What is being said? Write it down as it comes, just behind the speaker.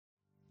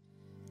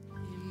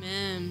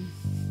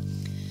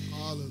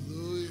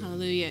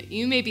right,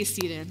 you may be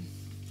seated.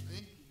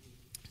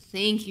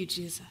 Thank you,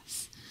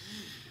 Jesus.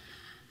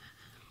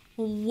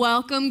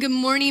 Welcome. Good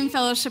morning,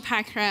 Fellowship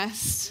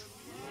Highcrest.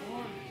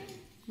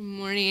 Good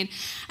morning.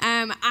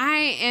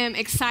 I am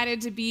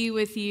excited to be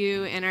with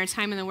you in our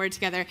time in the Word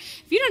together.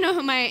 If you don't know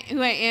who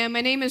I am,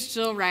 my name is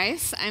Jill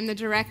Rice. I'm the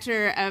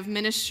Director of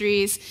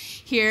Ministries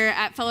here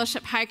at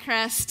Fellowship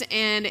Highcrest.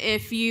 And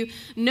if you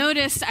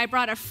noticed, I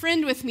brought a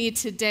friend with me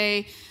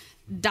today,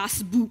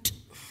 Das Boot.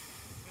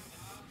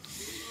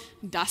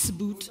 Das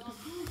Boot.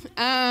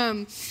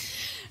 I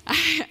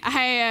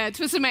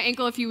twisted my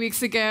ankle a few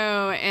weeks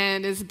ago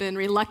and has been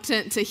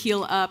reluctant to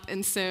heal up,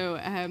 and so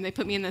they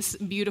put me in this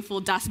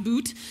beautiful Das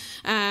Boot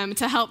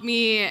to help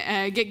me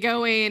get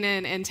going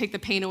and take the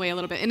pain away a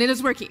little bit, and it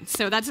is working,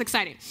 so that's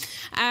exciting.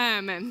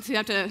 So you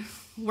have to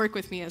work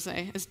with me as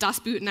Das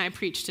Boot and I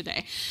preach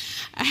today.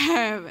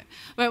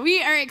 But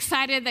we are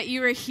excited that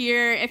you are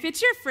here. If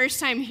it's your first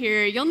time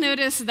here, you'll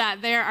notice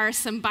that there are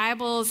some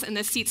Bibles in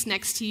the seats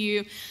next to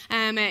you.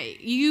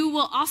 You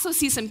will also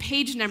see some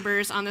page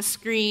numbers on the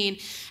screen,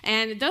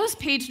 and those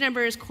page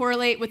numbers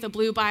correlate with the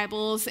blue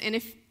Bibles.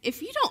 And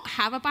if you don't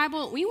have a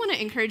Bible, we want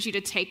to encourage you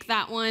to take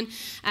that one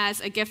as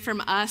a gift from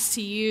us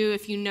to you.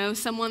 If you know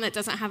someone that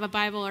doesn't have a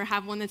Bible or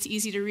have one that's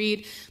easy to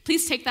read,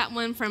 please take that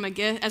one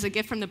as a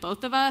gift from the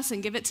both of us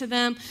and give it to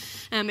them.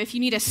 If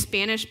you need a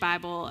Spanish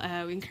Bible,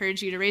 we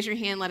encourage you to raise your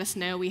hand, let us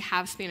know. We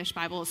have Spanish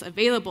Bibles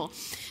available.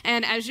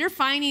 And as you're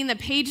finding the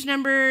page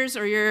numbers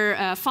or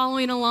you're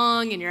following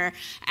along in your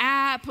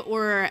app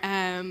or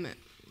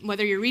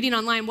whether you're reading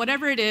online,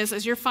 whatever it is,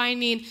 as you're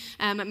finding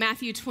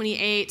Matthew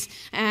 28,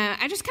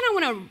 I just kind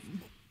of want to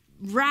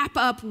wrap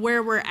up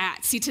where we're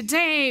at. See,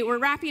 today we're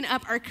wrapping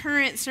up our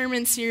current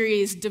sermon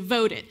series,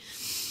 Devoted.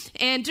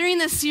 And during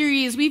this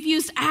series, we've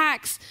used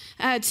Acts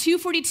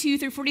 2:42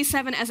 through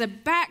 47 as a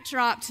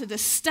backdrop to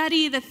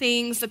study the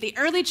things that the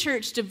early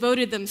church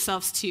devoted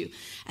themselves to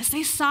as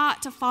they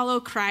sought to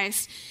follow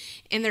Christ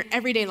in their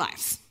everyday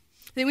lives.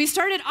 Then we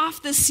started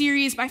off this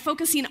series by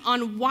focusing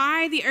on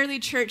why the early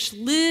church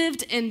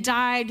lived and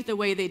died the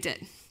way they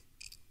did.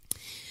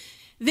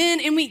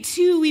 Then in week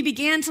 2, we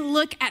began to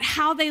look at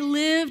how they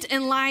lived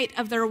in light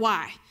of their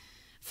why.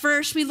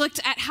 First, we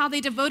looked at how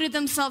they devoted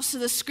themselves to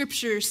the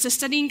scriptures, to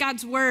studying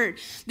God's word.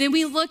 Then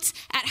we looked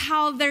at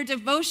how their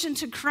devotion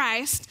to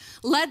Christ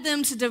led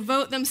them to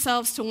devote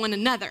themselves to one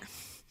another.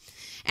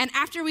 And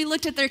after we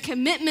looked at their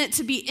commitment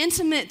to be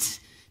intimate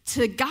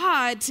to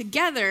God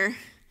together,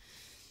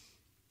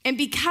 and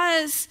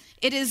because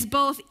it is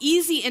both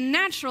easy and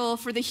natural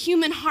for the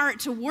human heart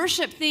to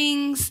worship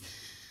things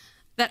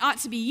that ought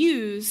to be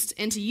used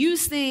and to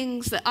use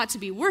things that ought to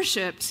be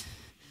worshiped,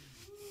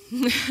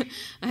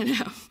 I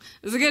know,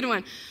 it's a good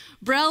one.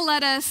 Brell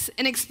led us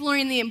in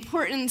exploring the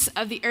importance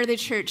of the early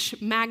church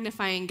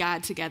magnifying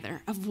God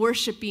together, of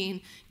worshiping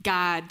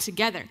God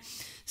together.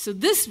 So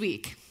this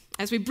week,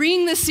 as we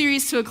bring this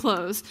series to a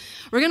close,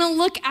 we're going to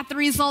look at the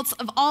results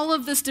of all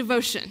of this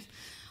devotion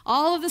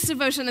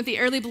that the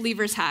early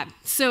believers had.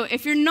 So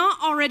if you're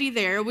not already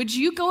there, would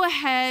you go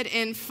ahead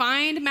and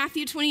find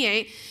Matthew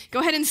 28? Go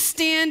ahead and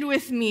stand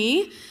with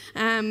me.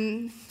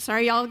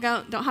 Sorry, y'all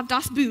don't have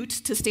Das Boot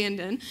to stand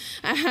in,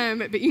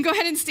 but you can go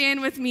ahead and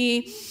stand with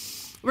me.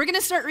 We're going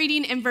to start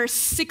reading in verse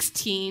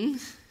 16,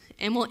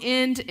 and we'll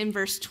end in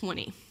verse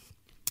 20.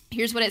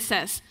 Here's what it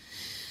says.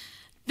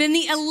 Then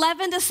the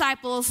 11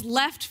 disciples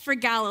left for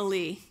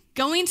Galilee,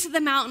 going to the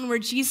mountain where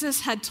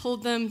Jesus had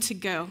told them to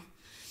go.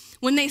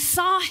 When they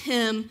saw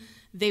him,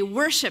 they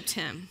worshiped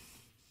him,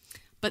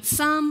 but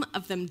some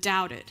of them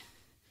doubted.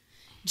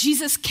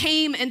 Jesus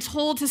came and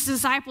told his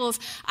disciples,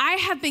 I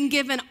have been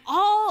given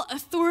all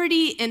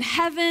authority in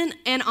heaven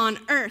and on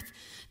earth.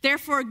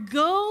 Therefore,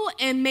 go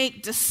and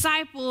make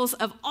disciples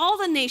of all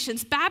the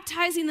nations,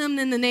 baptizing them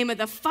in the name of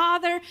the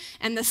Father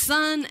and the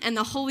Son and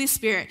the Holy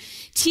Spirit.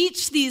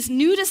 Teach these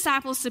new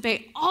disciples to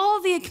obey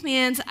all the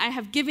commands I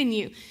have given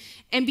you.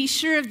 And be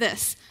sure of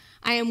this,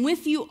 I am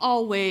with you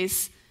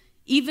always,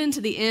 even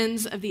to the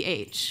ends of the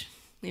age.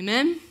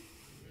 Amen?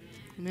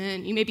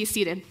 Amen. You may be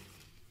seated.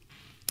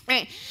 All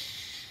right.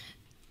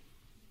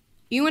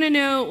 You want to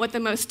know what the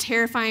most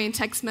terrifying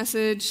text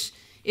message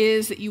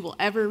is that you will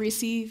ever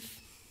receive?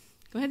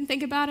 Go ahead and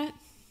think about it.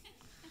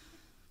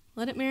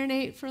 Let it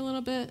marinate for a little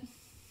bit.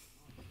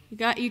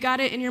 You got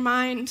it in your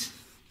mind?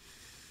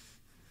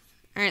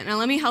 All right, now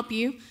let me help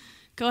you.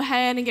 Go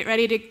ahead and get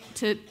ready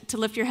to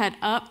lift your head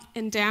up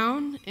and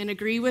down and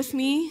agree with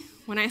me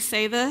when I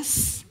say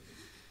this.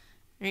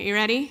 All right, you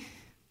ready?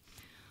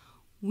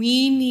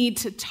 We need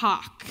to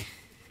talk.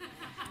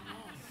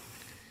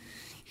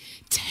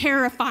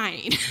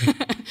 Terrifying.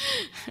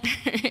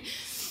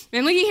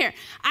 Man, looky here.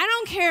 I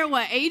don't care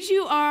what age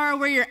you are,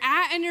 where you're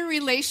at in your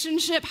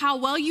relationship, how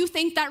well you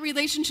think that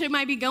relationship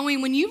might be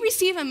going. When you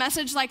receive a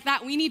message like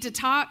that, we need to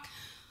talk.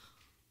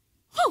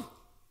 Whew.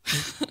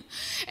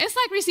 It's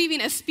like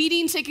receiving a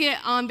speeding ticket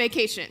on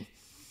vacation,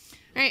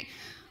 right?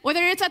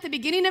 Whether it's at the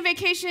beginning of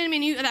vacation, I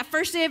mean, that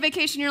first day of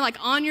vacation, you're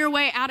like on your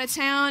way out of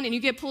town and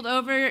you get pulled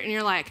over and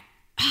you're like,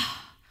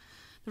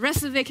 the rest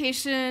of the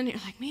vacation,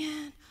 you're like,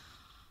 man,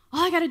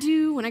 all I got to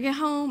do when I get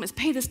home is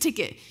pay this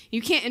ticket.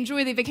 You can't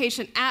enjoy the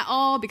vacation at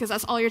all because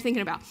that's all you're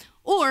thinking about.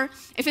 Or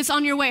if it's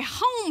on your way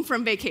home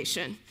from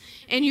vacation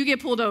and you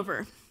get pulled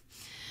over,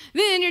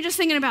 then you're just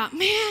thinking about,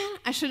 man,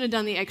 I should have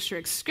done the extra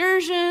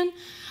excursion.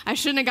 I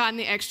shouldn't have gotten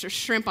the extra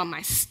shrimp on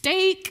my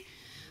steak.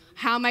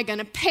 How am I going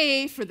to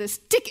pay for this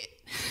ticket?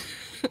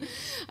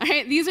 All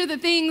right, these are the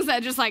things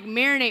that just like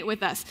marinate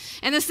with us.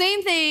 And the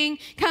same thing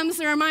comes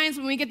to our minds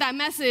when we get that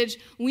message,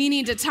 we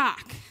need to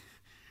talk.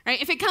 Right?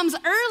 If it comes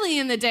early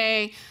in the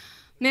day,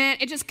 man,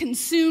 it just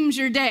consumes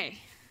your day.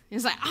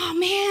 It's like, oh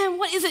man,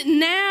 what is it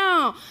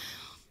now?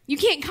 You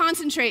can't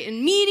concentrate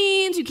in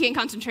meetings, you can't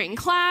concentrate in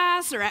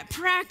class or at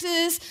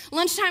practice.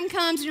 Lunchtime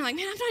comes and you're like,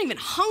 man, I'm not even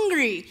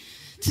hungry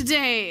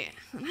today.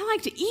 And I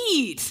like to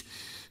eat.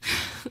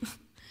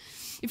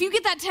 If you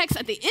get that text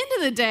at the end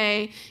of the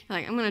day, you're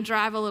like, I'm going to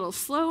drive a little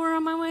slower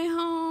on my way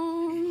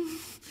home.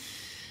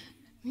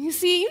 You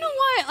see, you know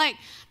what? Like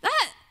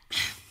that,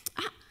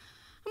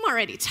 I'm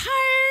already tired.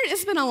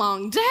 It's been a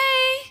long day.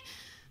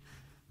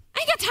 I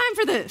ain't got time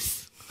for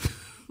this.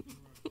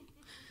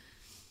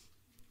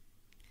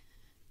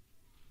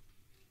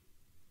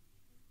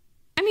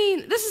 I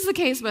mean, this is the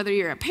case whether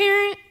you're a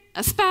parent,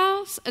 a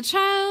spouse, a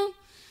child.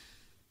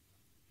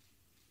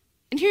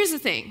 And here's the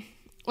thing.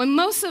 When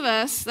most of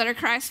us that are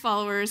Christ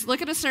followers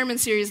look at a sermon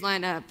series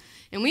lined up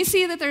and we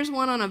see that there's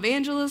one on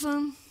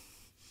evangelism,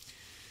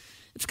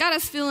 it's got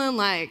us feeling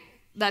like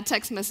that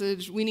text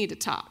message, we need to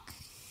talk.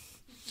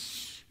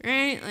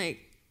 Right? Like,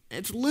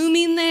 it's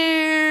looming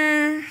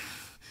there.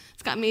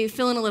 It's got me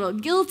feeling a little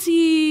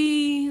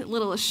guilty, a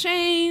little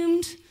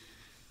ashamed.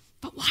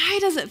 But why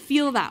does it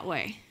feel that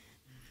way?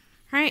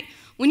 Right?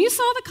 When you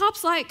saw the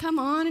cop's light come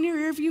on in your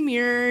rearview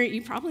mirror,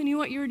 you probably knew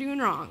what you were doing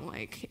wrong.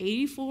 Like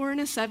 84 in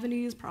a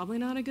 70 is probably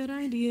not a good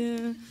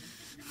idea.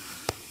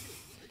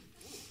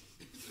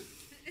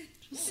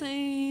 Just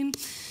saying.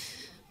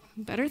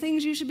 Better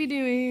things you should be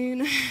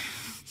doing.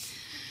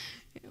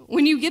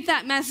 When you get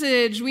that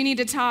message, we need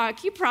to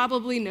talk, you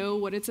probably know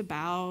what it's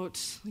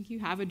about. Like you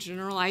have a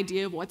general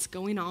idea of what's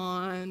going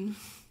on.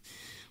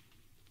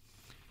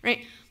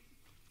 Right?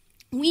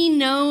 We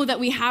know that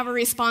we have a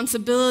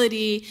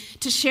responsibility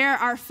to share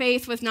our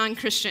faith with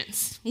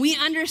non-Christians. We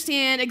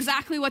understand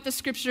exactly what the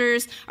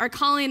scriptures are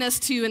calling us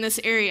to in this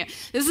area.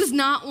 This is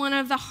not one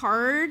of the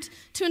hard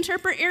to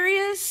interpret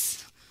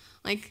areas.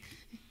 Like,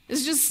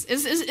 it's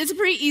a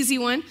pretty easy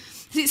one.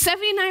 See,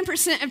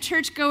 79% of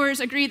churchgoers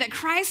agree that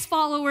Christ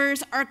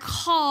followers are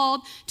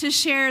called to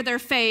share their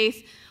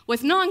faith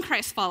with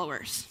non-Christ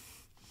followers.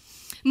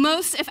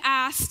 Most, if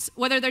asked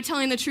whether they're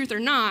telling the truth or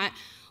not,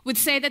 would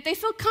say that they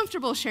feel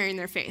comfortable sharing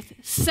their faith.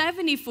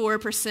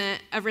 74%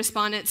 of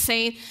respondents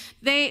saying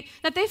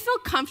that they feel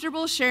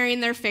comfortable sharing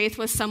their faith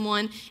with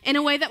someone in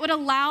a way that would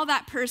allow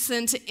that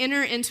person to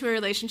enter into a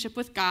relationship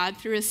with God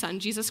through his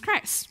son, Jesus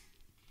Christ.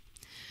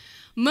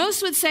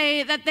 Most would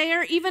say that they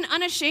are even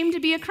unashamed to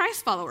be a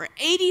Christ follower.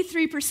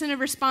 83% of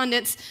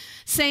respondents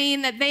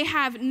saying that they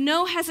have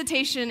no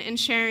hesitation in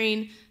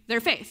sharing their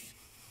faith.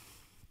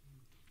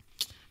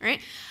 All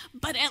right?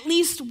 But at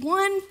least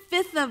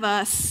 1/5 of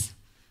us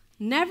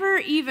never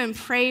even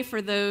pray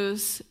for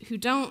those who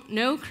don't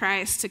know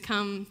Christ to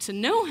come to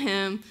know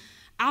him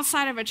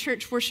outside of a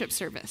church worship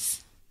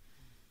service.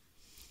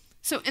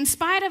 So in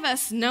spite of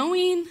us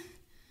knowing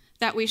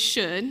that we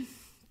should,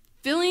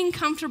 feeling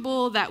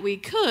comfortable that we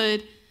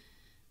could,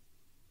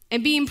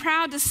 and being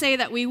proud to say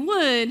that we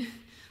would,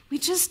 we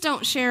just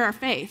don't share our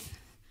faith.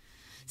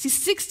 See,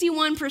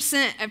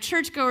 61% of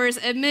churchgoers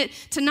admit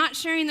to not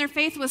sharing their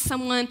faith with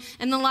someone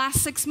in the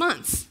last 6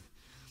 months.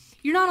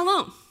 You're not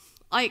alone.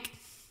 Like,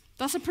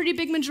 that's a pretty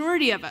big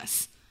majority of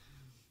us.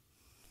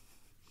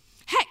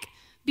 Heck,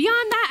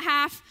 beyond that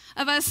half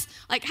of us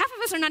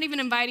are not even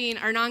inviting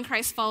our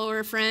non-Christ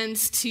follower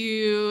friends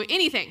to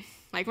anything.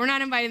 Like, we're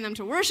not inviting them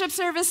to worship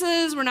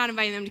services, we're not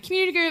inviting them to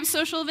community groups,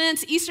 social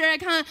events, Easter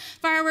egg hunt,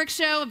 fireworks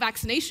show, a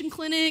vaccination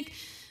clinic,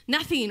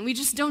 nothing. We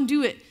just don't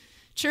do it.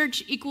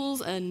 Church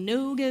equals a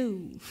no-go.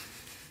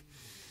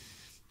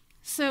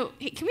 So,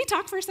 hey, can we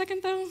talk for a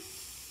second, though?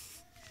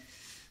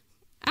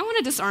 I want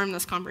to disarm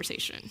this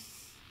conversation,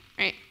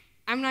 right?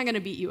 I'm not going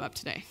to beat you up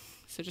today,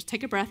 so just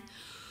take a breath.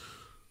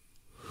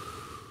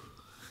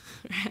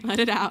 Let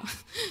it out.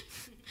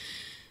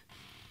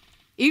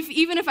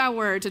 Even if I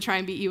were to try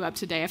and beat you up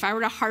today, if I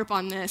were to harp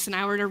on this and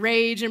I were to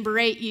rage and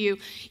berate you,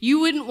 you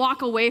wouldn't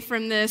walk away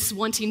from this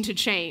wanting to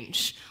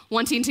change,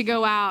 wanting to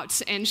go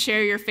out and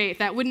share your faith.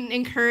 That wouldn't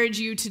encourage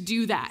you to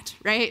do that,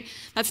 right?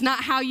 That's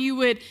not how you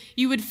would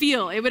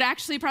feel. It would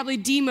actually probably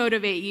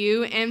demotivate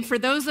you. And for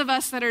those of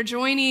us that are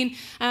joining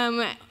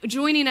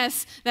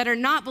us that are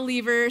not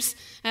believers,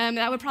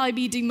 that would probably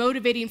be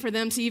demotivating for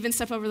them to even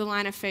step over the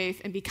line of faith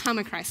and become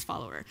a Christ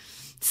follower.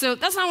 So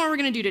that's not what we're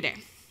going to do today.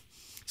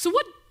 So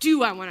what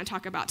do I want to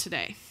talk about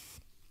today?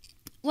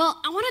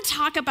 Well, I want to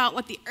talk about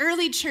what the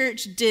early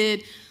church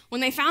did when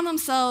they found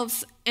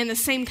themselves in the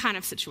same kind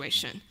of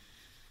situation.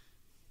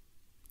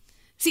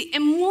 See,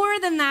 and more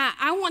than that,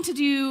 I want to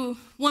do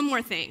one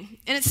more thing,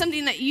 and it's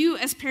something that you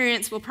as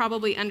parents will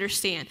probably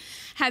understand.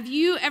 Have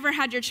you ever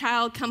had your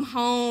child come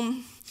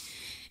home,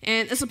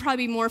 and this will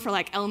probably be more for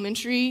like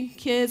elementary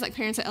kids, like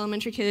parents of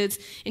elementary kids,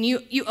 and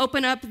you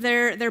open up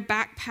their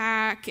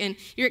backpack, and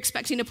you're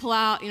expecting to pull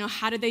out,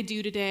 how did they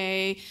do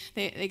today?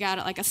 They got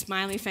like a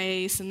smiley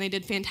face, and they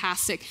did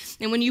fantastic.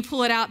 And when you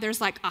pull it out, there's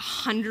like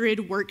 100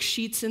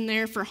 worksheets in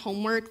there for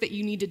homework that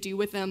you need to do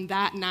with them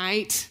that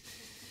night.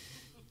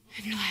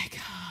 And you're like,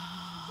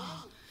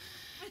 oh,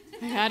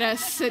 I gotta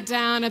sit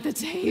down at the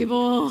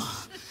table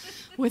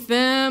with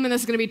them, and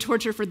this is gonna be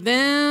torture for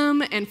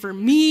them and for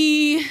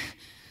me.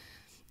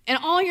 And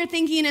all you're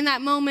thinking in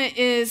that moment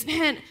is,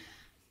 man,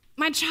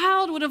 my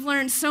child would have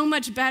learned so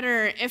much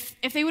better if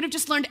they would have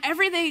just learned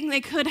everything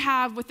they could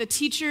have with the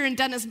teacher and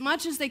done as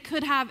much as they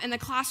could have in the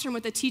classroom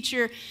with the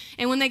teacher.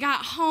 And when they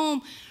got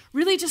home,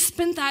 really just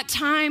spent that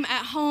time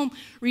at home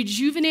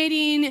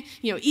rejuvenating,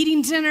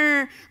 eating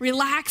dinner,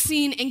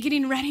 relaxing, and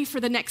getting ready for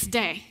the next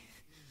day.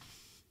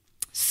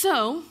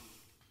 So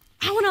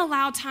I want to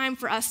allow time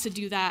for us to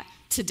do that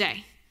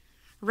today,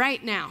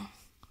 right now,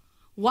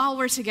 while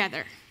we're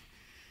together.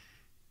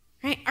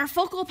 Right? Our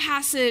focal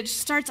passage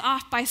starts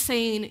off by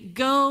saying,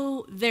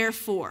 "Go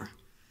therefore."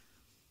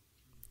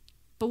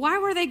 But why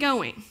were they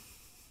going?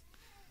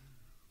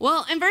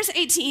 Well, in verse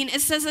 18,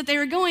 it says that they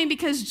were going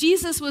because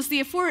Jesus was the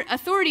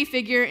authority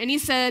figure, and he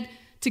said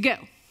to go.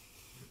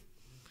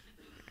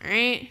 All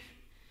right?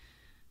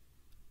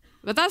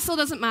 But that still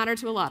doesn't matter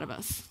to a lot of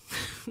us.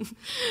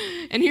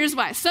 And here's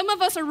why. Some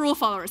of us are rule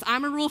followers.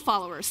 I'm a rule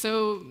follower,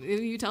 so if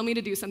you tell me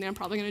to do something, I'm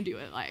probably going to do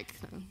it.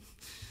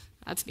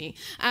 That's me.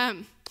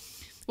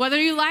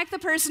 Whether you like the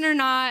person or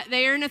not,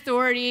 they are an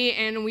authority,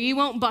 and we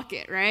won't buck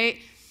it, right?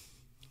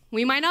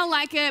 We might not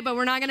like it, but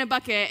we're not going to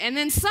buck it. And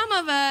then some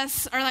of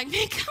us are like,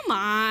 man, come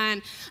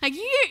on. Like,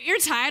 your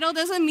title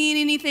doesn't mean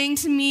anything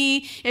to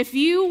me. If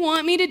you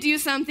want me to do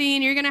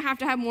something, you're going to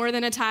have more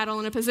than a title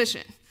and a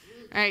position,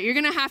 right? You're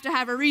going to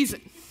have a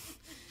reason,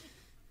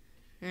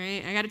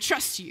 right? I got to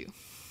trust you.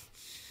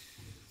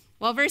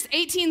 Well, verse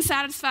 18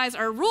 satisfies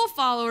our rule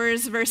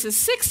followers. Verses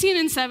 16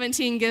 and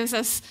 17 gives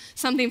us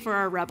something for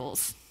our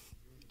rebels,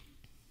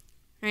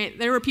 right?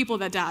 There were people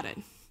that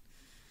doubted.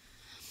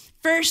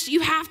 First, you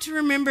have to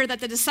remember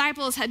that the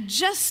disciples had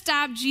just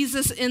stabbed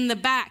Jesus in the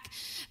back.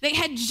 They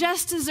had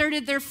just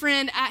deserted their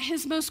friend at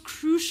his most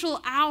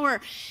crucial hour.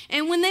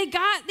 And when he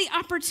got the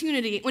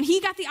opportunity,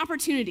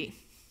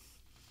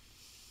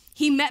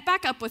 he met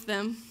back up with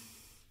them,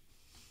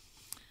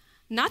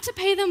 not to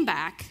pay them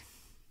back,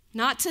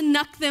 not to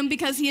knuck them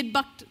because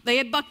they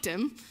had bucked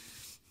him,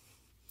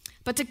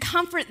 but to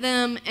comfort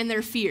them in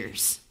their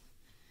fears.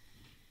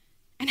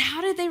 And how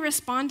did they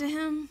respond to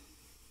him?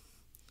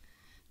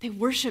 They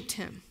worshiped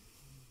him.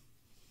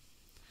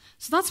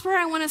 So that's where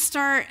I want to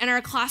start in our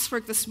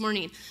classwork this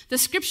morning. The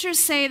scriptures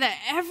say that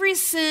every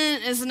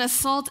sin is an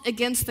assault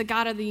against the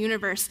God of the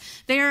universe.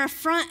 They are an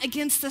affront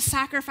against the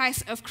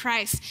sacrifice of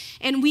Christ.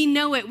 And we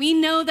know it. We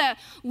know that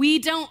we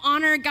don't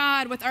honor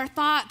God with our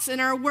thoughts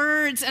and our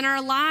words and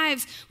our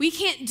lives. We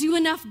can't do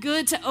enough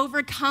good to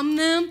overcome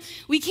them.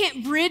 We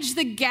can't bridge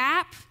the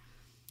gap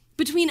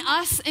between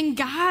us and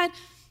God.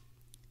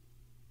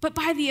 But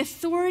by the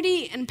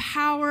authority and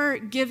power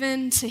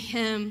given to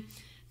him,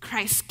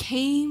 Christ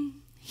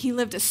came, he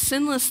lived a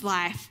sinless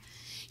life,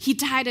 he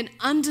died an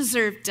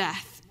undeserved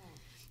death,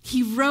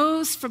 he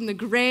rose from the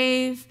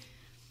grave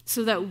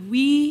so that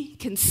we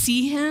can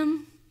see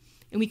him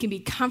and we can be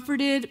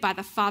comforted by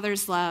the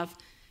Father's love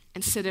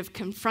instead of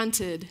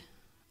confronted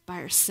by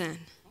our sin.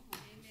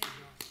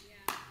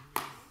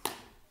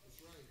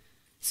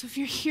 So if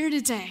you're here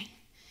today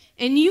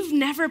and you've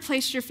never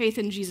placed your faith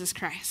in Jesus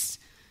Christ,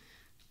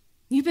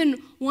 you've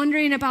been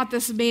wondering about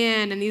this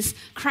man and these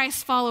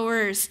Christ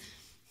followers,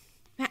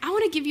 man, I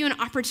want to give you an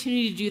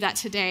opportunity to do that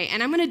today.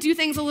 And I'm going to do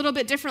things a little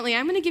bit differently.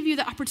 I'm going to give you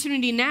the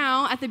opportunity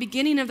now at the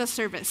beginning of the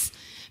service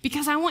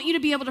because I want you to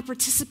be able to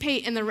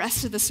participate in the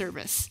rest of the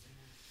service.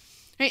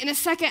 Right? In a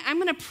second,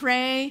 I'm going to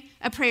pray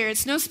a prayer.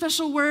 It's no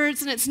special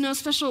words and it's no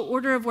special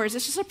order of words.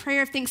 It's just a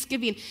prayer of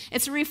thanksgiving.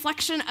 It's a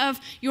reflection of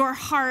your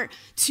heart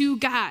to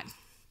God.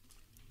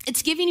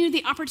 It's giving you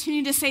the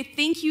opportunity to say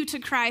thank you to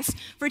Christ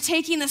for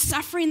taking the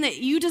suffering that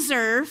you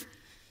deserve,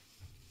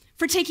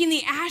 for taking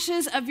the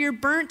ashes of your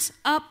burnt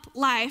up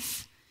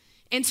life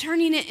and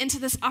turning it into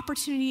this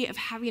opportunity of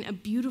having a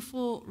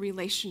beautiful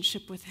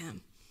relationship with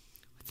him,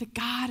 with the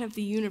God of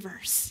the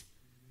universe.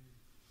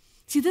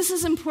 See, this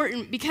is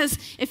important because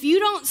if you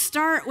don't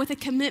start with a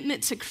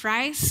commitment to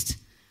Christ,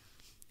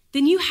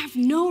 then you have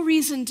no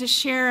reason to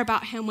share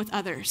about him with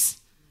others,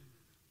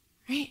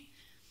 right?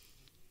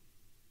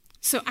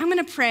 So I'm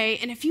going to pray,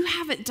 and if you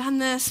haven't done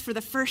this for the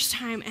first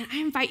time, and I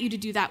invite you to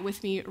do that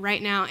with me right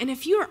now, and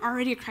if you are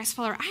already a Christ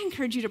follower, I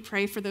encourage you to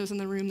pray for those in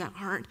the room that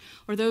aren't,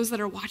 or those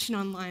that are watching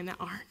online that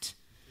aren't.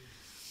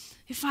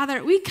 Hey,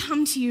 Father, we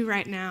come to you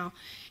right now,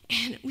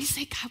 and we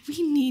say, God,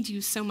 we need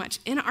you so much.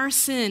 In our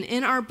sin,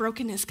 in our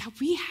brokenness, God,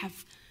 we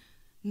have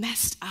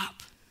messed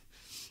up.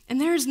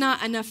 And there is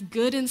not enough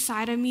good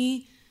inside of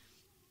me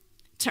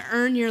to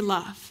earn your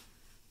love.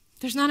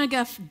 There's not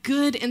enough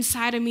good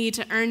inside of me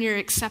to earn your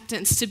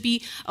acceptance, to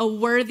be a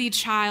worthy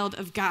child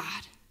of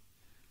God.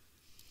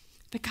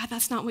 But God,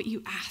 that's not what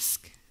you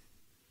ask.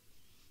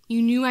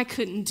 You knew I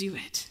couldn't do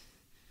it.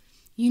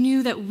 You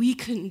knew that we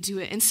couldn't do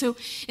it. And so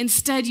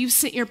instead, you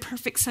sent your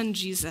perfect son,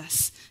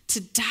 Jesus,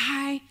 to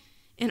die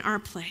in our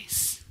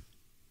place.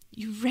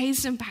 You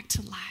raised him back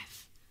to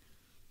life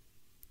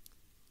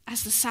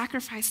as the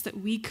sacrifice that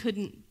we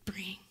couldn't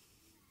bring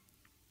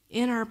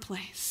in our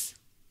place.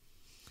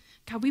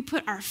 God, we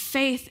put our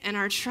faith and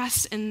our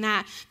trust in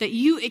that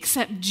you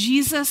accept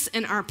Jesus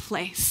in our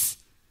place.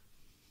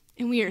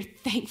 And we are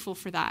thankful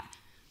for that.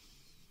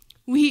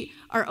 We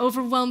are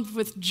overwhelmed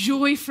with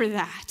joy for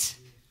that.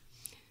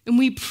 And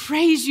we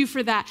praise you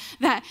for that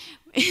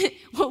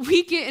what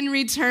we get in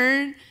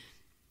return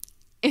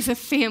is a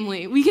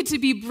family. We get to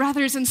be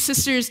brothers and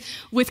sisters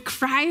with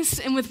Christ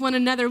and with one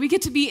another. We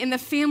get to be in the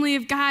family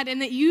of God,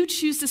 and that you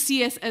choose to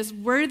see us as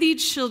worthy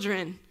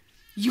children,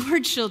 your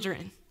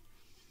children,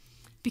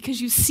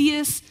 because you see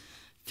us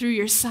through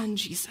your son,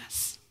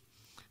 Jesus.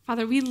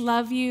 Father, we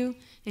love you.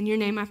 In your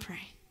name I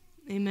pray.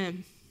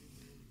 Amen.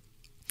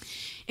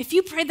 If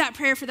you prayed that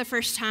prayer for the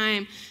first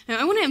time,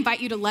 I want to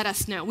invite you to let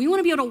us know. We want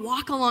to be able to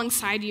walk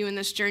alongside you in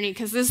this journey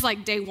because this is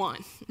like day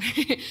one.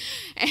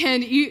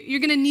 And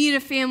you're going to need a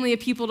family of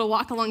people to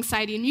walk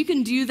alongside you. And you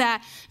can do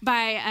that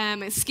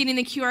by scanning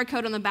the QR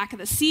code on the back of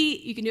the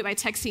seat. You can do it by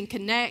texting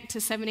CONNECT to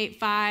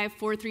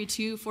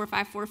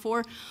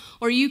 785-432-4544.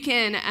 Or you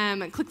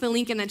can click the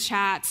link in the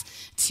chat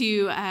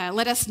to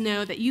let us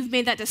know that you've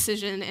made that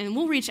decision, and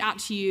we'll reach out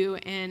to you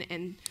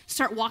and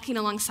start walking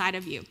alongside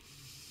of you.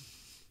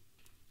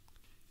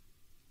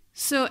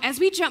 So as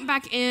we jump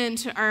back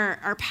into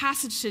our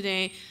passage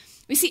today,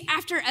 we see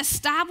after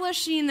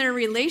establishing their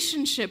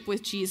relationship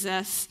with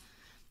Jesus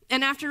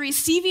and after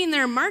receiving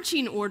their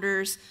marching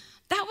orders,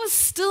 that was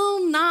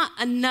still not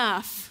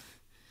enough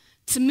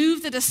to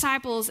move the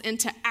disciples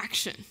into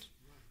action.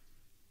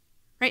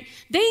 Right?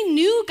 They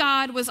knew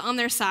God was on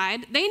their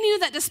side. They knew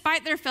that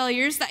despite their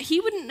failures, that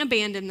he wouldn't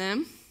abandon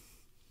them.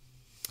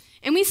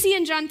 And we see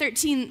in John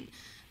 13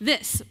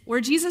 this, where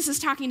Jesus is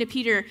talking to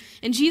Peter,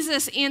 and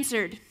Jesus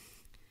answered,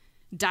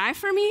 "Die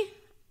for me?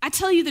 I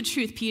tell you the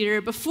truth,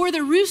 Peter, before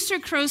the rooster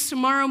crows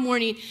tomorrow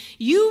morning,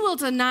 you will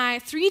deny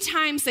 3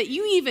 times that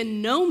you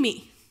even know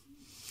me.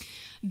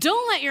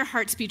 Don't let your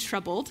hearts be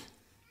troubled.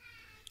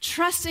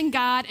 Trust in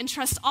God and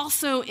trust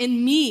also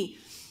in me.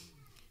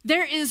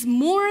 There is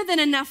more than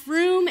enough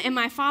room in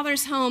my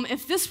Father's home.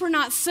 If this were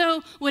not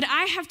so, would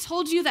I have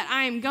told you that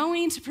I am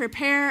going to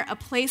prepare a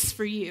place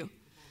for you?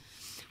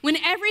 When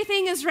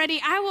everything is ready,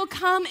 I will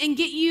come and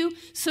get you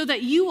so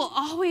that you will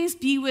always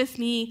be with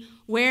me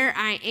where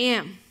I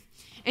am.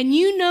 And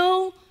you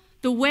know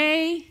the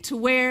way to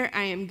where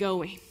I am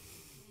going."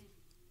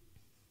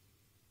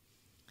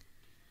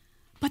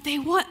 But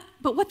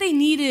what they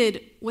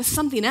needed was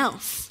something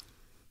else.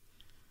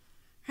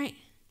 Right?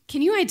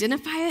 Can you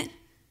identify it?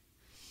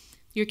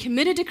 You're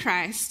committed to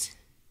Christ.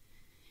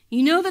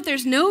 You know that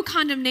there's no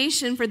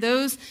condemnation for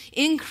those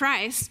in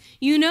Christ.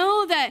 You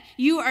know that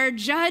you are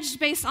judged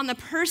based on the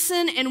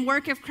person and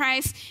work of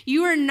Christ.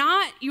 You are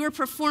not your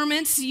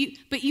performance,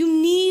 but you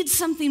need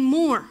something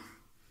more.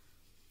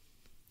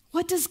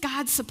 What does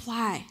God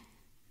supply?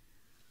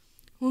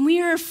 When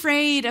we are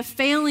afraid of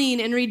failing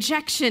and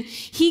rejection,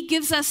 he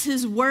gives us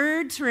his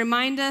word to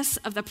remind us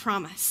of the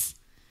promise.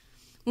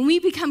 When we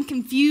become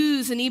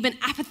confused and even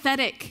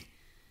apathetic,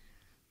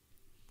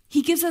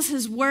 he gives us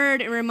his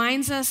word and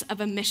reminds us of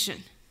a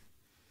mission.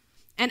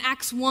 In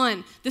Acts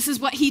 1, this is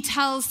what he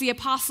tells the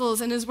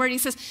apostles in his word. He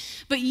says,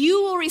 "But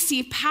you will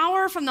receive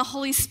power from the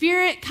Holy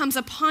Spirit comes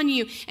upon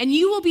you, and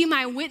you will be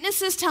my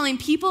witnesses telling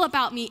people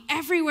about me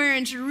everywhere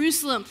in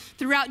Jerusalem,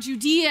 throughout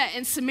Judea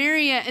and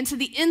Samaria, and to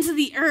the ends of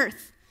the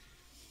earth."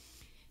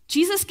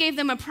 Jesus gave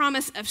them a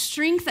promise of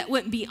strength that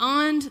went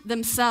beyond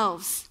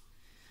themselves.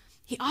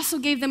 He also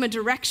gave them a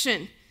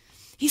direction.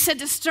 He said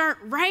to start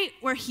right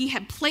where he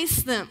had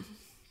placed them.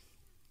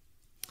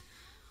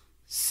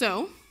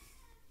 So,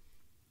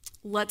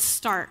 let's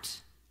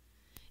start.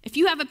 If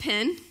you have a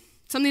pen,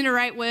 something to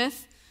write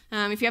with,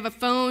 if you have a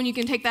phone, you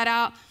can take that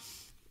out.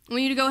 I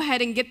want you to go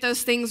ahead and get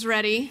those things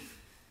ready.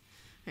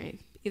 Right?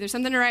 Either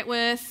something to write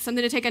with,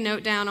 something to take a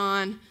note down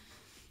on.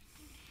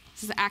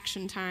 This is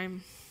action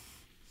time.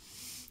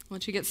 I'll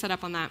let you get set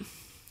up on that.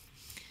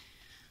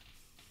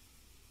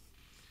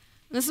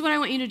 This is what I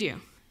want you to do.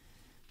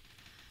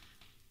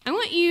 I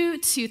want you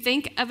to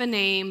think of a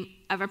name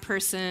of a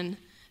person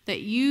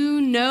that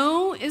you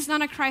know is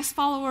not a Christ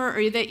follower,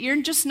 or that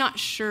you're just not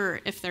sure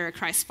if they're a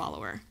Christ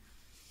follower.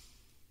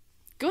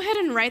 Go ahead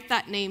and write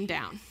that name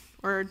down,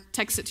 or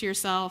text it to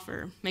yourself,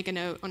 or make a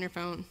note on your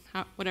phone,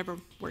 whatever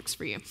works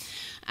for you.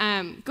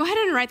 Go ahead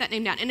and write that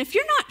name down. And if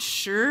you're not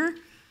sure,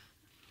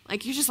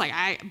 like you're just like,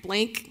 I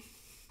blank,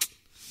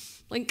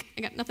 I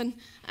got nothing,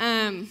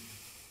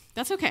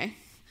 that's okay.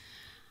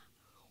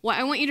 What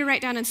I want you to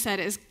write down instead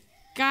is,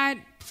 God,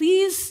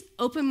 please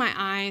open my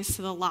eyes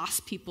to the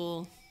lost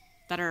people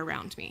that are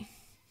around me.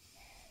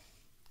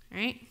 All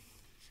right?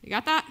 You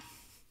got that?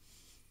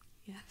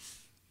 Yes.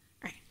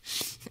 All right.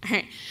 All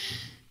right.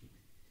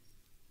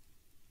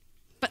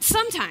 But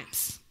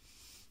sometimes,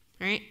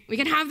 right, we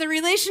can have the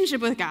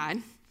relationship with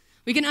God.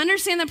 We can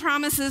understand the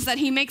promises that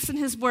he makes in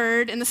his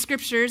word, in the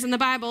scriptures, in the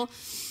Bible,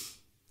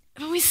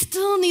 but we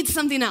still need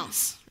something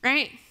else,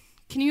 right?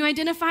 Can you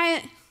identify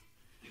it?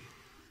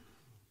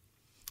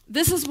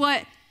 This is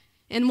what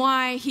and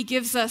why he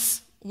gives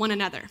us one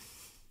another.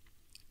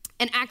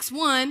 In Acts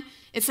 1,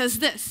 it says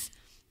this: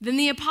 Then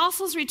the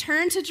apostles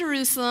returned to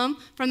Jerusalem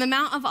from the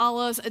Mount of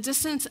Olives, a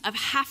distance of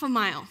half a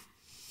mile.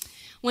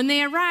 When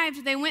they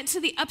arrived, they went to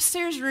the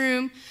upstairs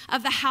room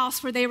of the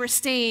house where they were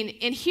staying,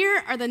 and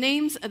here are the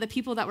names of the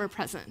people that were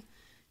present: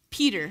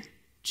 Peter,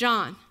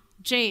 John,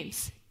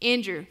 James,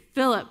 Andrew,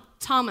 Philip,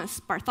 Thomas,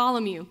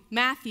 Bartholomew,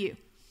 Matthew,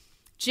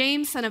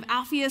 James, son of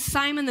Alphaeus,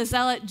 Simon the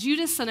Zealot,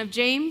 Judas, son of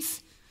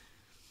James.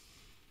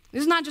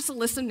 This is not just a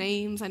list of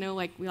names. I know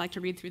we like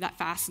to read through that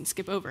fast and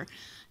skip over.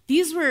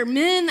 These were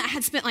men that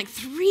had spent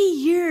 3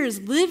 years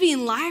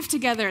living life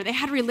together. They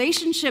had a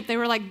relationship. They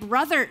were like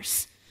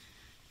brothers.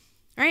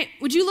 All right,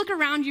 would you look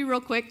around you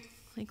real quick?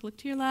 Look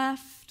to your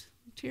left,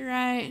 look to your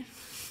right.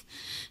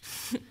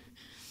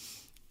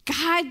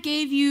 God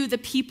gave you the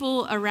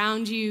people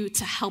around you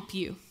to help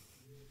you.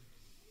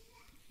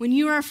 When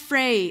you are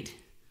afraid,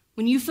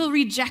 when you feel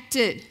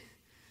rejected,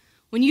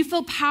 when you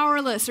feel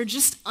powerless or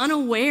just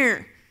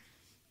unaware,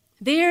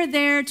 they are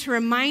there to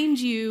remind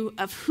you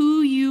of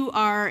who you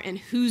are and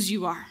whose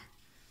you are.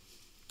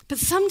 But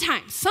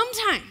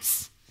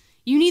sometimes,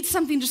 you need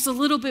something just a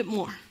little bit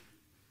more.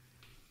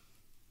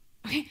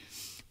 Okay,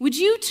 would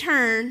you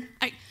turn,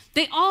 I'm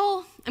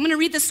going to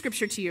read this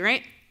scripture to you,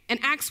 right? In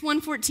Acts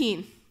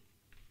 1:14,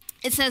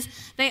 it says,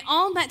 they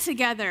all met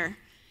together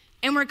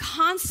and were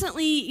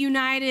constantly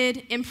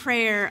united in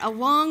prayer,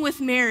 along with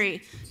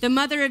Mary, the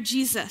mother of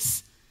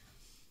Jesus,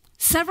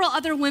 several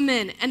other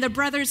women, and the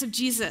brothers of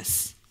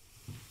Jesus.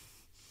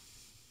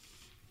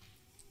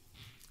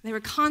 They were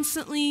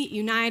constantly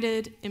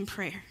united in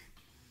prayer.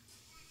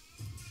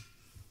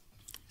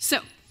 So,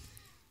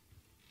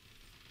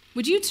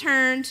 would you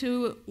turn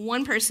to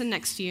one person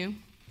next to you?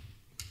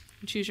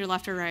 Choose your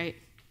left or right.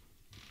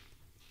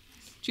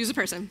 Choose a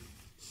person.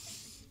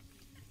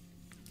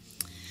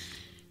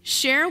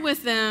 Share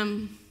with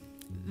them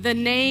the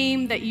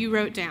name that you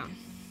wrote down.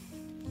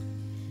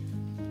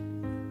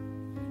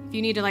 If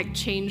you need to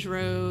change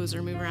rows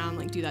or move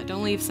around, do that.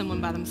 Don't leave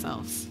someone by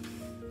themselves,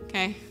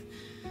 okay?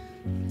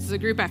 This is a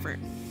group effort.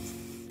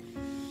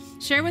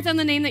 Share with them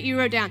the name that you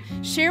wrote down.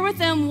 Share with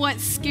them what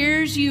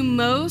scares you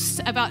most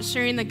about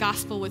sharing the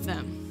gospel with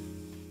them.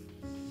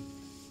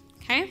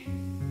 Okay?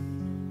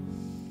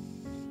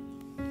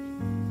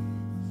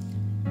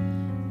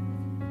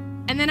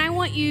 And then I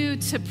want you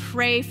to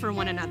pray for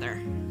one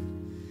another.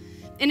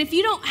 And if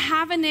you don't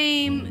have a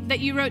name that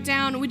you wrote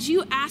down, would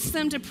you ask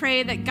them to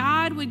pray that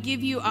God would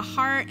give you a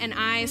heart and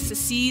eyes to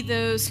see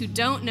those who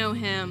don't know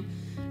him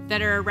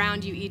that are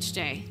around you each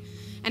day?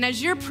 And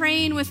as you're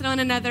praying with one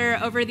another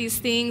over these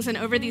things and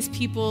over these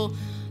people,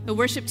 the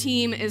worship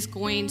team is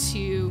going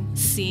to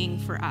sing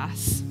for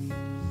us.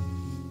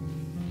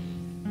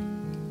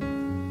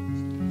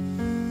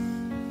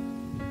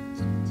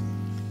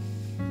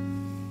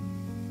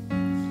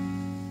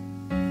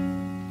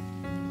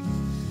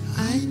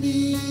 I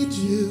need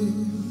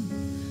you,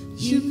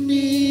 you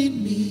need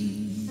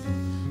me.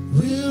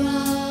 We're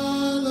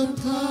all a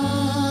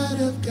part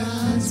of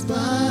God's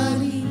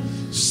body.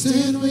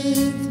 Stand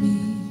with me.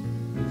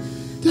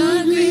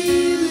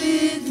 Agree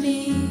with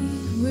me,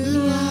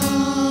 we're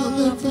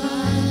all a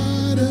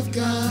part of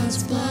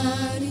God's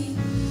body.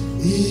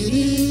 It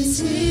is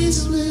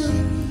his will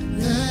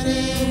that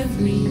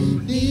every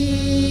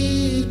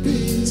need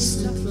be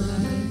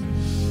supplied.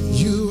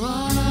 You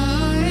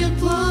are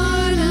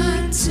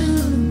important to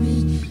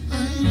me,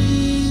 I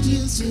need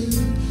you to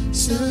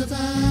survive.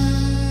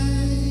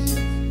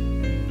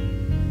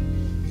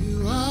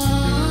 You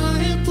are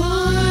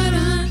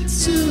important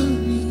to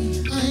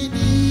me, I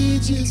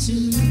need you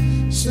to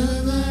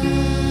survive.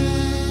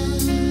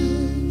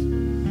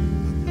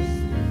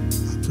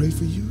 I pray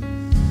for you.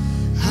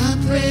 I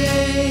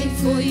pray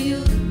for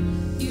you.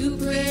 You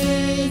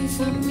pray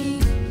for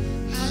me.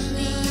 I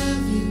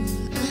love you.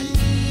 I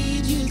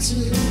need you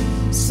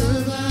to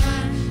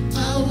survive. I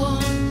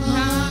won't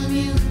harm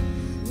you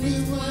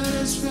with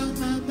words from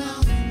my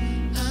mouth.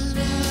 I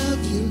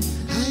love you.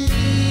 I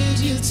need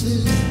you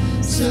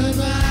to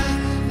survive.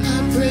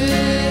 I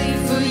pray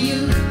for you.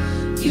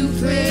 You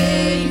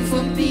pray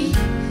for me.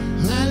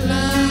 I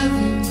love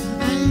you,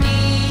 I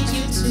need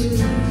you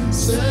to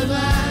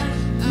survive.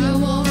 I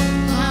won't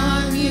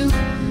harm you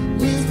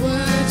with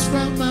words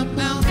from my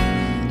mouth. I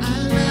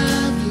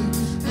love you,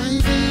 I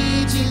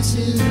need you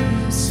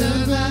to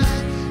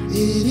survive.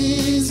 It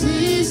is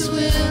his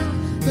will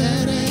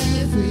that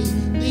every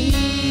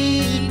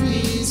need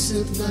be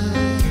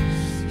supplied.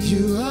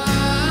 You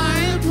are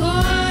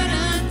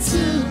important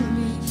to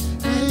me,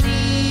 I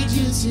need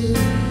you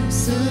to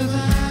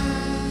survive.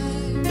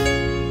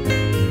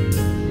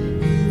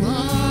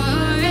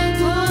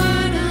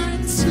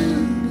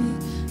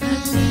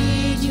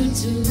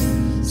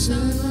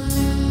 Survive.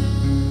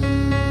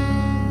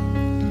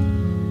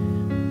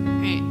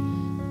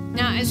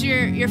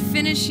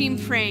 finishing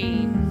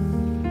praying,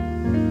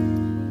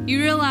 you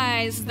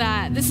realize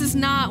that this is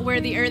not where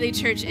the early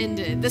church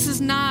ended. This is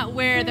not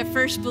where the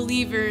first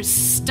believers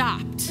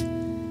stopped.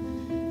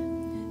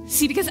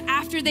 See, because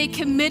after they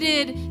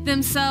committed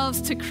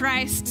themselves to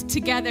Christ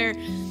together,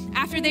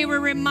 after they were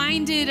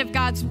reminded of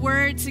God's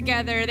word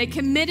together, they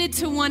committed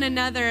to one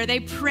another, they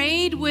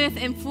prayed with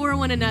and for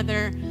one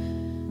another,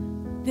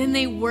 then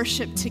they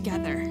worshiped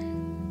together.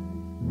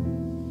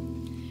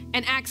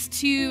 In Acts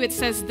 2, it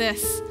says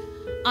this: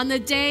 on the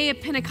day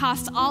of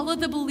Pentecost, all of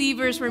the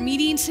believers were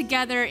meeting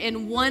together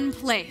in one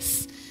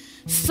place.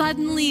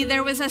 Suddenly,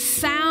 there was a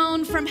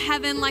sound from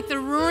heaven like the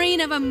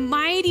roaring of a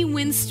mighty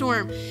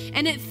windstorm,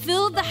 and it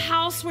filled the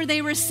house where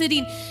they were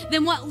sitting.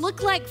 Then what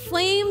looked like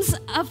flames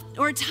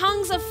or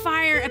tongues of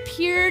fire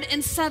appeared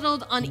and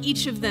settled on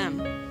each of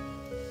them.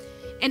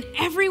 And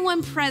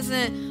everyone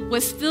present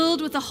was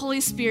filled with the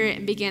Holy Spirit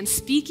and began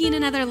speaking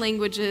in other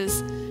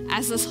languages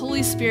as this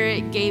Holy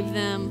Spirit gave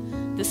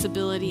them this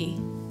ability.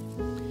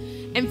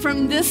 And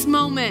from this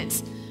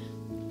moment,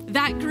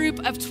 that group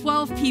of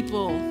 12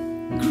 people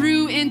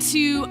grew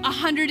into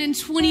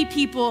 120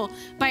 people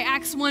by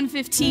Acts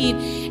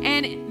 1:15.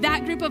 And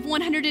that group of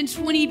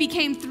 120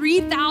 became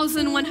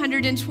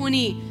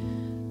 3,120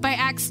 by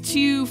Acts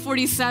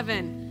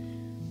 2:47.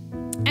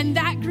 And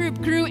that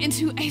group grew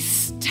into a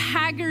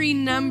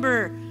staggering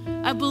number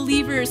of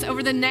believers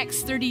over the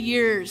next 30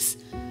 years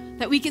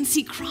that we can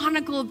see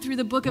chronicled through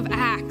the book of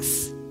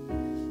Acts.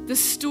 The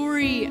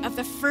story of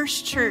the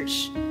first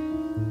church,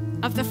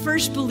 of the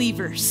first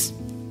believers.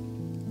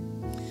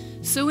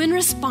 So in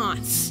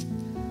response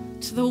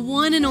to the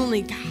one and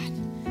only God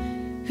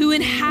who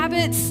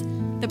inhabits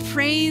the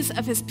praise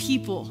of his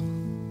people,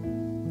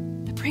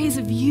 the praise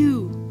of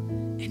you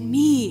and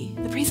me,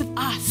 the praise of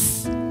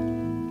us,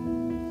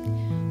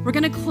 we're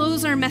going to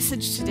close our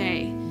message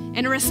today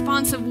in a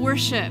response of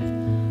worship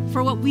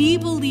for what we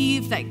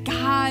believe that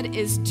God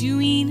is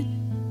doing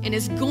and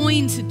is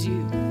going to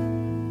do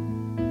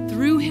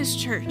through his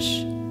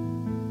church,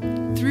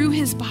 through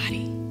his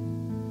body,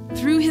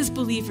 through his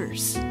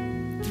believers,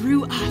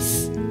 through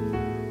us.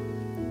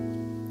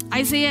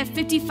 Isaiah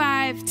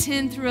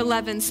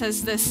 55:10-11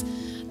 says this: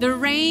 the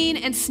rain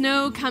and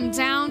snow come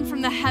down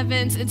from the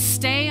heavens and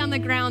stay on the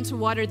ground to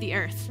water the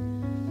earth.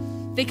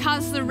 They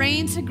cause the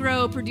rain to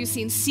grow,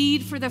 producing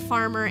seed for the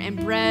farmer and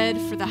bread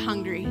for the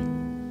hungry.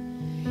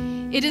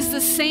 It is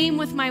the same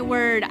with my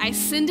word. I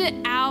send it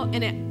out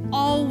and it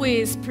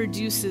always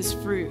produces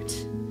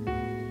fruit.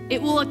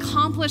 It will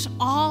accomplish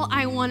all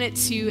I want it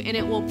to, and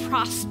it will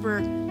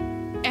prosper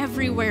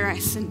everywhere I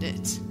send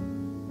it.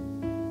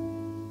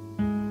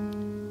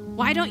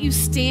 Why don't you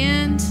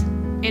stand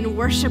and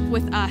worship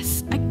with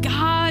us, a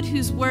God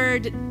whose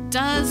word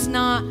does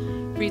not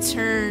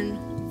return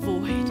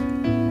void?